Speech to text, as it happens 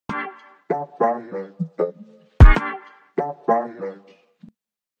What's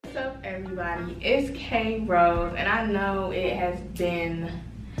up, everybody? It's K Rose, and I know it has been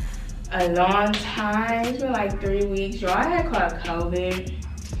a long time. It's been like 3 weeks. Y'all, I had caught COVID.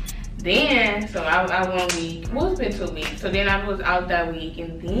 Then, so I 1 week. Well, it's been 2 weeks. So then I was out that week,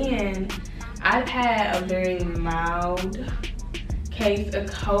 and then I've had a very mild case of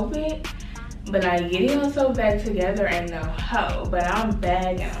COVID. But I get myself back together and no hoe. But I'm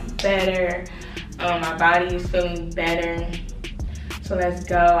back and I'm better. My body is feeling better. So let's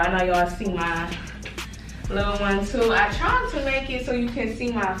go. I know y'all see my little one too. I tried to make it so you can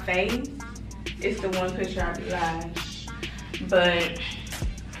see my face. It's the one picture I flashed. But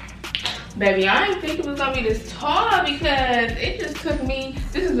baby, I didn't think it was gonna be this tall because it just took me,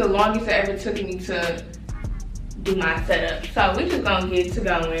 this is the longest it ever took me to do my setup. So we just gonna get to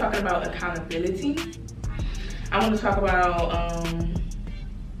going. Talking about accountability. I want to talk about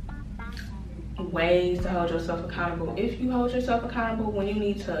ways to hold yourself accountable. If you hold yourself accountable, when you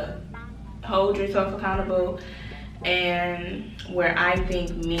need to hold yourself accountable, and where I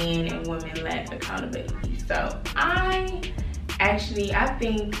think men and women lack accountability. So I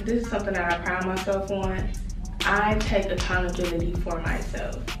think this is something that I pride myself on. I take accountability for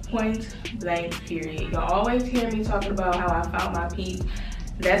myself. Point blank, period. Y'all always hear me talking about how I found my peace.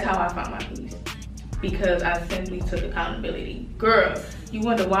 That's how I found my peace. Because I simply took accountability. Girl, you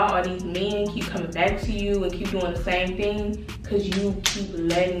wonder why all these men keep coming back to you and keep doing the same thing? Because you keep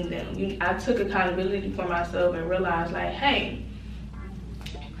letting them. I took accountability for myself and realized, like, hey,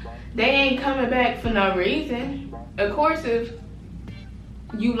 they ain't coming back for no reason. Of course, if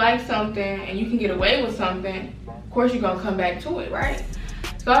you like something and you can get away with something, of course you're gonna come back to it, right?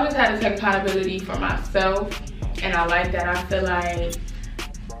 So I just had to take accountability for myself, and I like that. I feel like,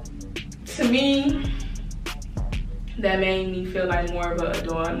 to me, that made me feel like more of an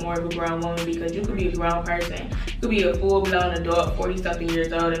adult, more of a grown woman, because you could be a grown person, you could be a full-blown adult, 40-something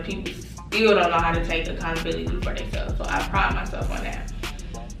years old, and people still don't know how to take accountability for themselves. So I pride myself on that.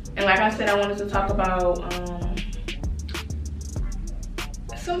 And like I said, I wanted to talk about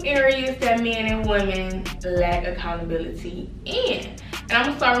some areas that men and women lack accountability in. And I'm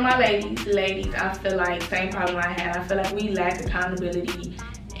gonna start with my ladies. Ladies, I feel like, same problem I had. I feel like we lack accountability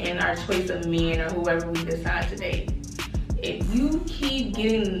in our choice of men or whoever we decide to date. If you keep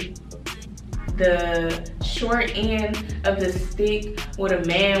getting the short end of the stick with a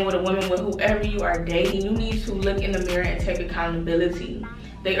man, with a woman, with whoever you are dating, you need to look in the mirror and take accountability.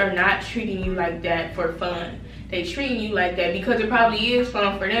 They are not treating you like that for fun. They treating you like that because it probably is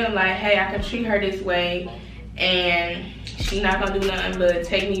fun for them. Like, hey, I can treat her this way and she's not gonna do nothing but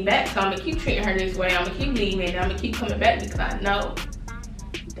take me back. So I'm gonna keep treating her this way. I'm gonna keep leaving and I'm gonna keep coming back because I know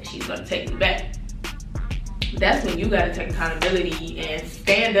that she's gonna take me back. That's when you gotta take accountability and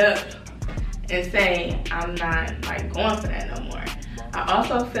stand up and say, I'm not like going for that no more. I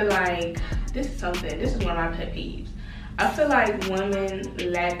also feel like, this is one of my pet peeves. I feel like women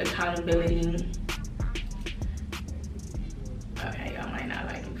lack accountability. Okay, y'all might not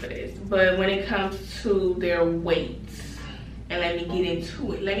like me for this, but when it comes to their weight, and let me get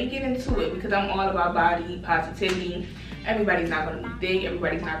into it because I'm all about body positivity. Everybody's not gonna be thick,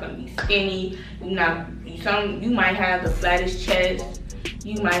 everybody's not gonna be skinny. You might have the flattest chest,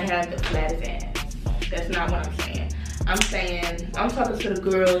 you might have the flattest ass. That's not what I'm saying. I'm talking to the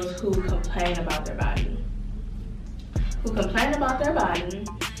girls who complain about their body. Who complain about their body,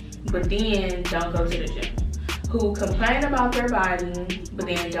 but then don't go to the gym. Who complain about their body, but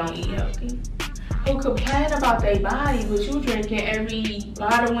then don't eat healthy. Who complain about their body, but you drinking every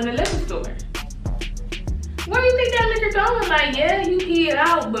bottle in the liquor store. Where do you think that liquor going? Like, yeah, you pee it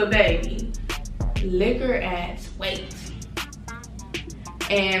out, but baby, liquor adds weight.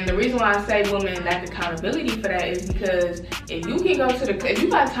 And the reason why I say women lack accountability for that is because if you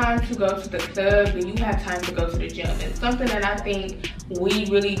got time to go to the club, then you have time to go to the gym. And something that I think we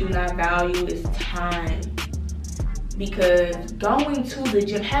really do not value is time. Because going to the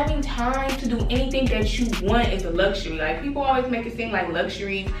gym, having time to do anything that you want is a luxury. Like, people always make it seem like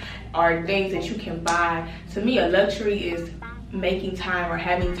luxuries are things that you can buy. To me, a luxury is making time or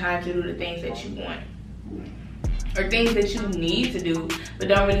having time to do the things that you want. Or things that you need to do, but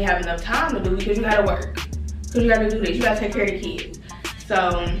don't really have enough time to do because you gotta work. Because you gotta do this, you gotta take care of the kids.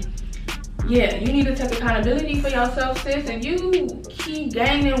 So, yeah, you need to take accountability for yourself, sis. If you keep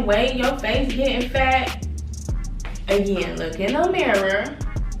gaining weight, your face getting fat, again, look in the mirror.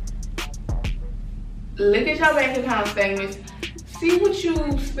 Look at your bank account statements. see what you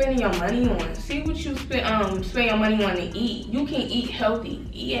spending your money on. See what you spend your money on to eat. You can eat healthy.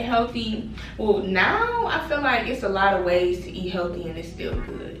 Eating healthy. Well, now I feel like it's a lot of ways to eat healthy and it's still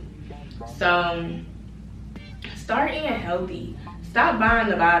good. So start eating healthy. Stop buying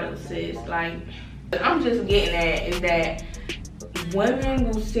the bottles, sis. Like, I'm just getting at is that women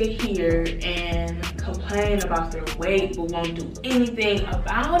will sit here and complain about their weight but won't do anything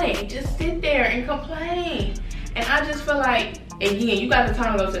about it. Just sit there and complain. And I just feel like, again, you got the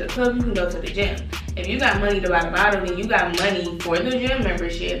time to go to the club, you can go to the gym. If you got money to buy the bottle, then you got money for the gym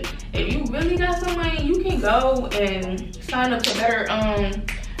membership. If you really got some money, you can go and sign up to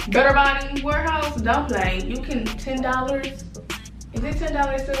Better Body Warehouse. Don't play. You can $10. Is it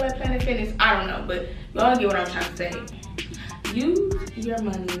 $10 still at Planet Fitness? I don't know, but y'all get what I'm trying to say. Use your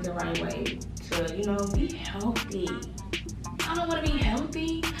money the right way to, you know, be healthy. I don't want to be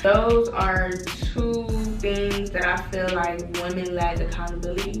healthy. Those are two things that I feel like women lack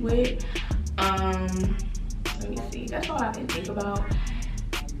accountability with. Let me see. That's all I can think about.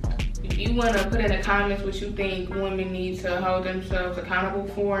 If you want to put in the comments what you think women need to hold themselves accountable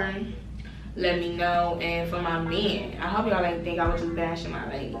for, let me know. And for my men, I hope y'all didn't think I was just bashing my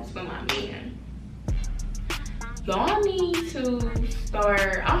ladies. For my men, y'all need to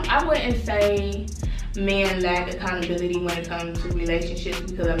start, I wouldn't say men lack accountability when it comes to relationships,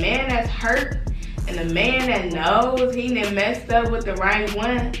 because a man that's hurt and a man that knows he done messed up with the right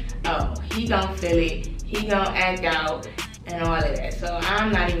one, oh, he gonna feel it, he gonna act out and all of that. So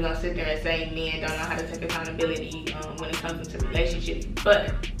I'm not even gonna sit there and say men don't know how to take accountability when it comes into relationships,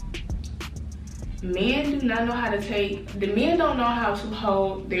 but men do not know how to the men don't know how to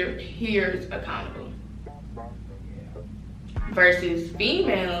hold their peers accountable. Versus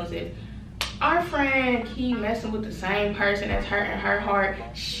females, if our friend keep messing with the same person that's hurting her heart,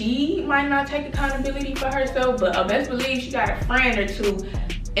 she might not take accountability for herself, but best believe she got a friend or two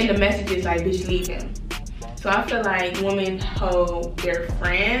in the messages like, bitch, leave him. So I feel like women hold their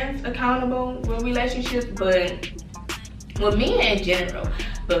friends accountable with relationships, but well, men in general,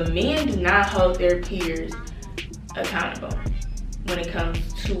 but men do not hold their peers accountable when it comes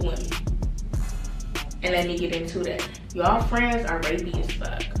to women. And let me get into that. Y'all friends are rapey as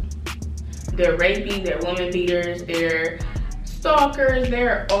fuck. They're rapey, they're woman beaters, they're stalkers,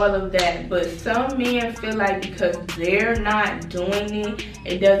 they're all of that. But some men feel like because they're not doing it,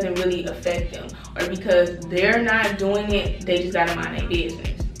 it doesn't really affect them. Or because they're not doing it, they just gotta mind their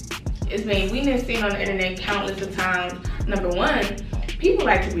business. We done seen on the internet countless of times. Number one, people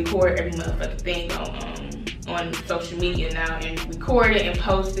like to record every motherfucking thing on social media now and record it and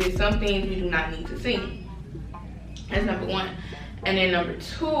post it. Some things we do not need to see. That's number one. And then number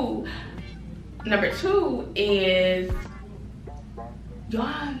two is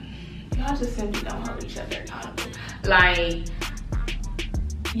y'all just simply don't hold each other accountable. Like,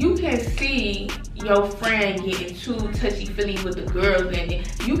 you can see your friend getting too touchy-feely with the girls, and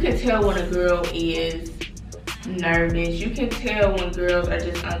you can tell when a girl is nervous. You can tell when girls are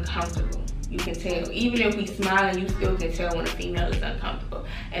just uncomfortable. You can tell. Even if we smiling, you still can tell when a female is uncomfortable.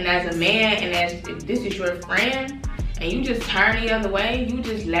 And as a man, and if this is your friend, and you just turn the other way, you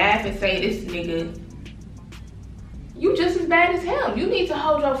just laugh and say, this nigga, you just as bad as him. You need to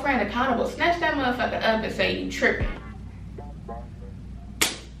hold your friend accountable. Snatch that motherfucker up and say, you tripping.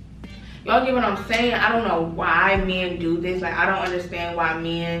 Y'all get what I'm saying? I don't know why men do this. Like, I don't understand why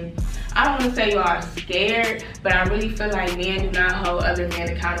men, I don't want to say y'all are scared, but I really feel like men do not hold other men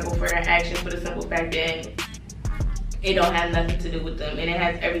accountable for their actions, for the simple fact that it don't have nothing to do with them, and it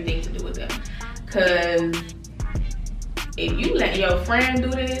has everything to do with them. Because if you let your friend do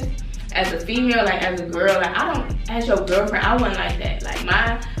this, as a female, like as a girl, like as your girlfriend, I wouldn't like that. Like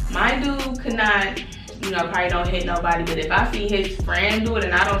my dude could not, you know, probably don't hit nobody, but if I see his friend do it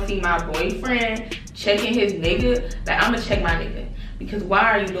and I don't see my boyfriend checking his nigga, like I'ma check my nigga. Because why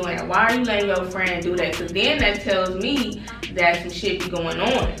are you doing that? Why are you letting your friend do that? Because then that tells me that some shit be going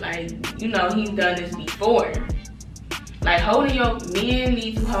on. Like, you know, he's done this before. Like, men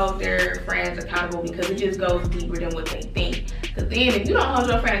need to hold their friends accountable, because it just goes deeper than what they think. Because then if you don't hold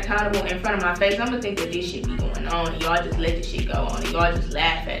your friend accountable in front of my face, I'm gonna think that this shit be going on, and y'all just let the shit go on, and y'all just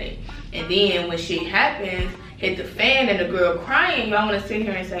laugh at it. And then when shit happens, hit the fan, and the girl crying, y'all wanna sit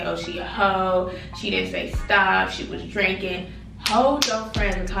here and say, oh, she a hoe, she didn't say stop, she was drinking. Hold your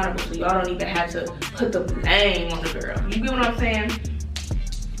friends accountable so y'all don't even have to put the blame on the girl. You get what I'm saying?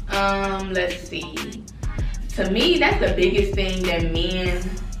 Let's see. To me, that's the biggest thing that men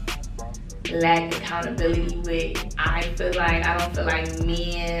lack accountability with. I don't feel like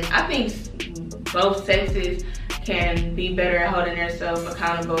men, I think both sexes can be better at holding themselves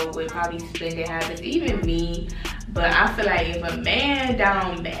accountable with probably spending habits. Even me, But I feel like if a man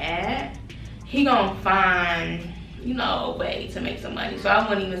down bad, he gonna find, you know, a way to make some money. So I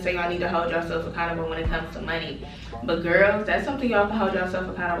wouldn't even say y'all need to hold yourself accountable when it comes to money. But girls, that's something y'all can hold yourself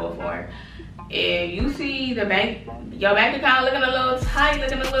accountable for. If you see your bank account looking a little tight,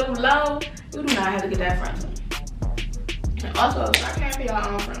 looking a little low, you do not have to get that frontal. And also, start paying for your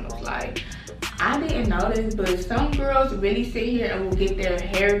own frontals. Like, I didn't know this, but some girls really sit here and will get their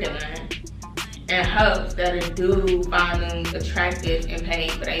hair done in hopes that a dude find them attractive and paying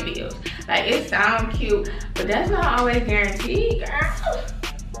for their bills. Like, it sounds cute, but that's not always guaranteed, girl.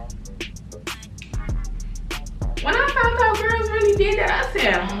 When I found out girls really did that, I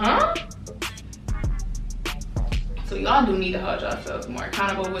said, huh? So y'all do need to hold yourselves more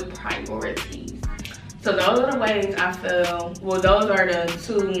accountable with priorities. So those are the ways I feel, well, those are the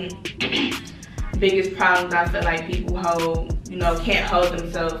two biggest problems I feel like people can't hold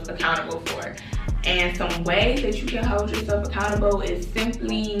themselves accountable for. And some ways that you can hold yourself accountable is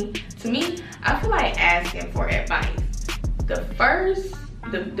simply, to me, I feel like asking for advice.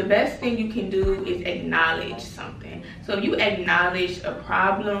 The best thing you can do is acknowledge something. So if you acknowledge a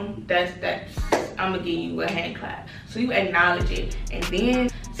problem, that's I'm gonna give you a hand clap. So you acknowledge it. And then,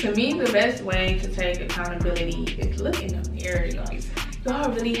 to me, the best way to take accountability is look in the mirror, guys.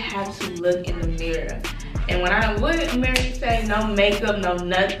 Y'all really have to look in the mirror. And when I would American say no makeup, no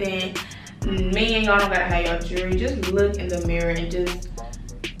nothing, me and y'all don't gotta have your jewelry. Just look in the mirror and just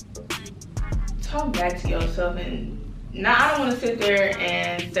talk back to yourself. And now I don't want to sit there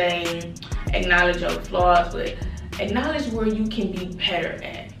and say acknowledge your flaws, but acknowledge where you can be better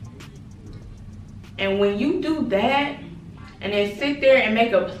at. And when you do that and then sit there and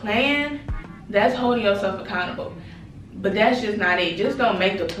make a plan, that's holding yourself accountable. But that's just not it. Just don't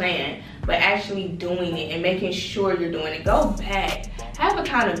make the plan, but actually doing it and making sure you're doing it. Go back. Have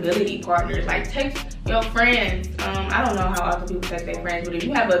accountability partners. Like, text your friends. I don't know how often people text their friends, but if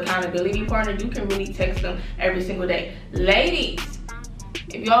you have an accountability partner, you can really text them every single day. Ladies,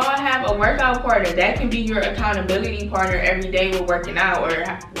 if y'all have a workout partner, that can be your accountability partner every day we're working out, or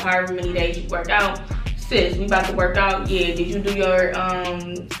however many days you work out. Sis, we about to work out. Yeah, did you do your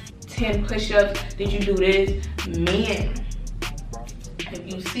 10 push-ups? Did you do this? Men,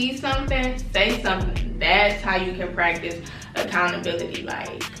 if you see something, say something. That's how you can practice accountability.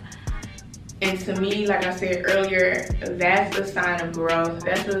 Like, and to me, like I said earlier, that's a sign of growth.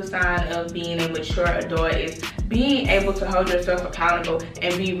 That's a sign of being a mature adult, is being able to hold yourself accountable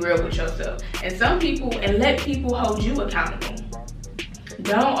and be real with yourself. And let people hold you accountable.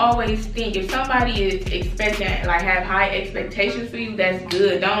 Don't always think, if somebody is expecting, like, have high expectations for you, that's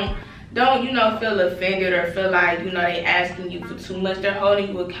good. Don't feel offended or feel like, they asking you for too much. They're holding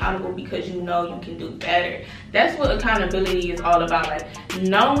you accountable because you know you can do better. That's what accountability is all about. Like,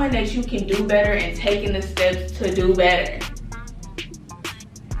 knowing that you can do better and taking the steps to do better.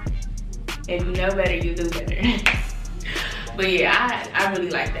 If you know better, you do better. But yeah, I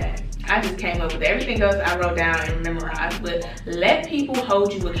really like that. I just came up with everything else I wrote down and memorized. But let people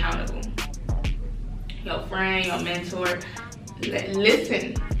hold you accountable. Your friend, your mentor.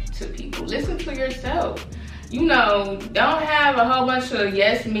 Listen to people. Listen to yourself. Don't have a whole bunch of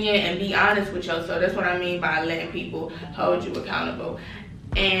yes men and be honest with yourself. That's what I mean by letting people hold you accountable.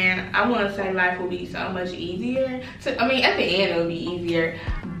 And I want to say life will be so much easier. At the end it'll be easier,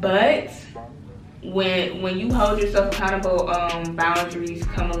 but when you hold yourself accountable, boundaries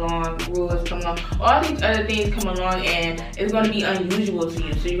come along, rules come along, all these other things come along, and it's going to be unusual to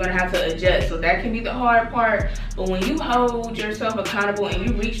you, so you're going to have to adjust. So that can be the hard part. But when you hold yourself accountable and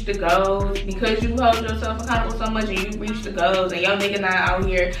you reach the goals, because you hold yourself accountable so much and you reach the goals, and your nigga not out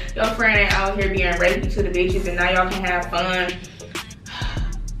here, your friend ain't out here being rapey to the bitches, and now y'all can have fun,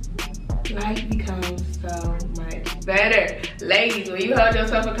 life becomes so much better. Ladies, when you hold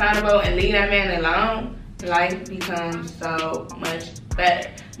yourself accountable and leave that man alone, life becomes so much better.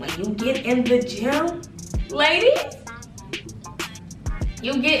 When you get in the gym, ladies,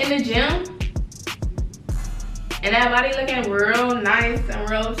 you get in the gym and that body looking real nice and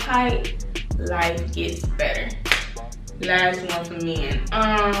real tight, life gets better. Last one for men.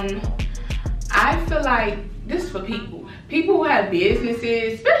 I feel like this is for people who have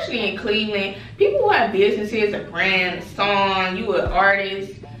businesses, especially in Cleveland. People who have businesses, a brand, a song, you an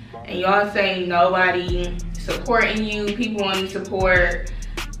artist, and y'all say nobody supporting you, people only support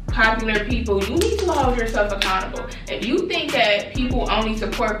popular people. You need to hold yourself accountable. If you think that people only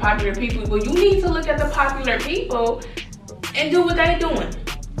support popular people, well, you need to look at the popular people and do what they doing.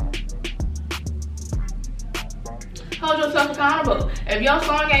 Hold yourself accountable. If your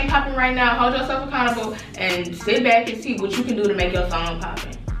song ain't popping right now, hold yourself accountable and sit back and see what you can do to make your song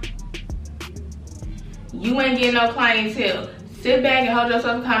popping. you ain't getting no clientele. Sit back and hold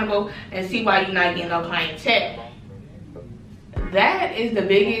yourself accountable and see why you're not getting no clientele. That is the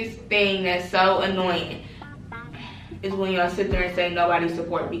biggest thing that's so annoying, is when y'all sit there and say nobody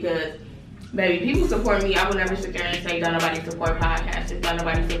support. Because baby, people support me. I would never sit there and say don't nobody support podcasters, don't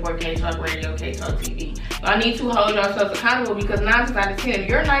nobody support K-Talk Radio, K-Talk TV. Y'all need to hold yourselves accountable, because 9 times out of 10, if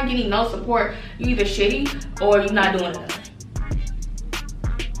you're not getting no support, you're either shitty or you're not doing enough.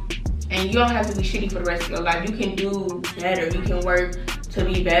 And you don't have to be shitty for the rest of your life. You can do better. You can work to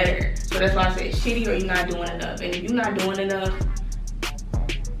be better. So that's why I said shitty or you're not doing enough. And if you're not doing enough,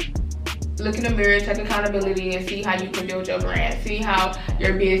 look in the mirror, take accountability, and see how you can build your brand. See how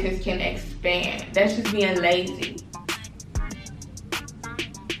your business can expand. That's just being lazy.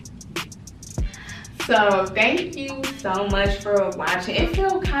 So thank you so much for watching. It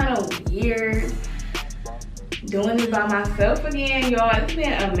felt kind of weird doing it by myself again, y'all. It's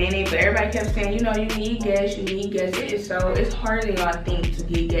been a minute, but everybody kept saying, you know, you need guests, you need guests. It's harder than y'all think to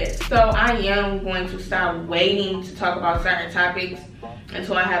get guests. So I am going to stop waiting to talk about certain topics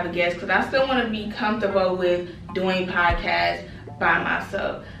until I have a guest, because I still want to be comfortable with doing podcasts by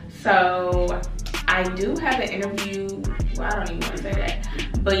myself. So I do have an interview. Well, I don't even want to say that.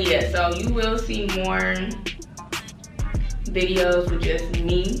 But yeah, so you will see more videos with just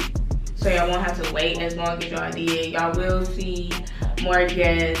me. So y'all won't have to wait as long as y'all did. Y'all will see more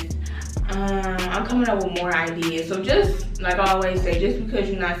guests. I'm coming up with more ideas. So just, like I always say, just because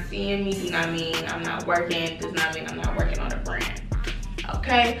you're not seeing me, do not mean I'm not working. Does not mean I'm not working on a brand.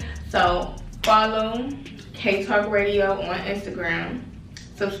 Okay? So follow K-Talk Radio on Instagram.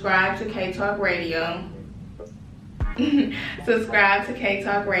 Subscribe to K-Talk Radio. Subscribe to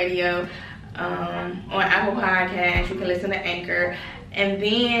K-Talk Radio on Apple Podcasts. You can listen to Anchor. And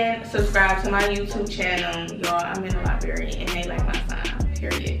then subscribe to my YouTube channel. Y'all, I'm in the library and they like my sign,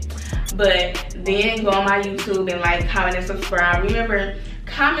 period. But then go on my YouTube and like, comment, and subscribe. Remember,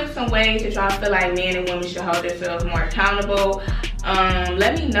 comment some ways that y'all feel like men and women should hold themselves more accountable.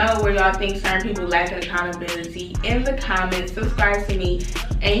 Let me know where y'all think certain people lack accountability in the comments. Subscribe to me.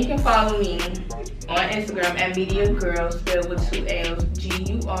 And you can follow me on Instagram at Media Girl, spelled with 2 L's,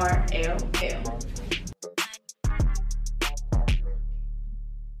 G-U-R-L-L.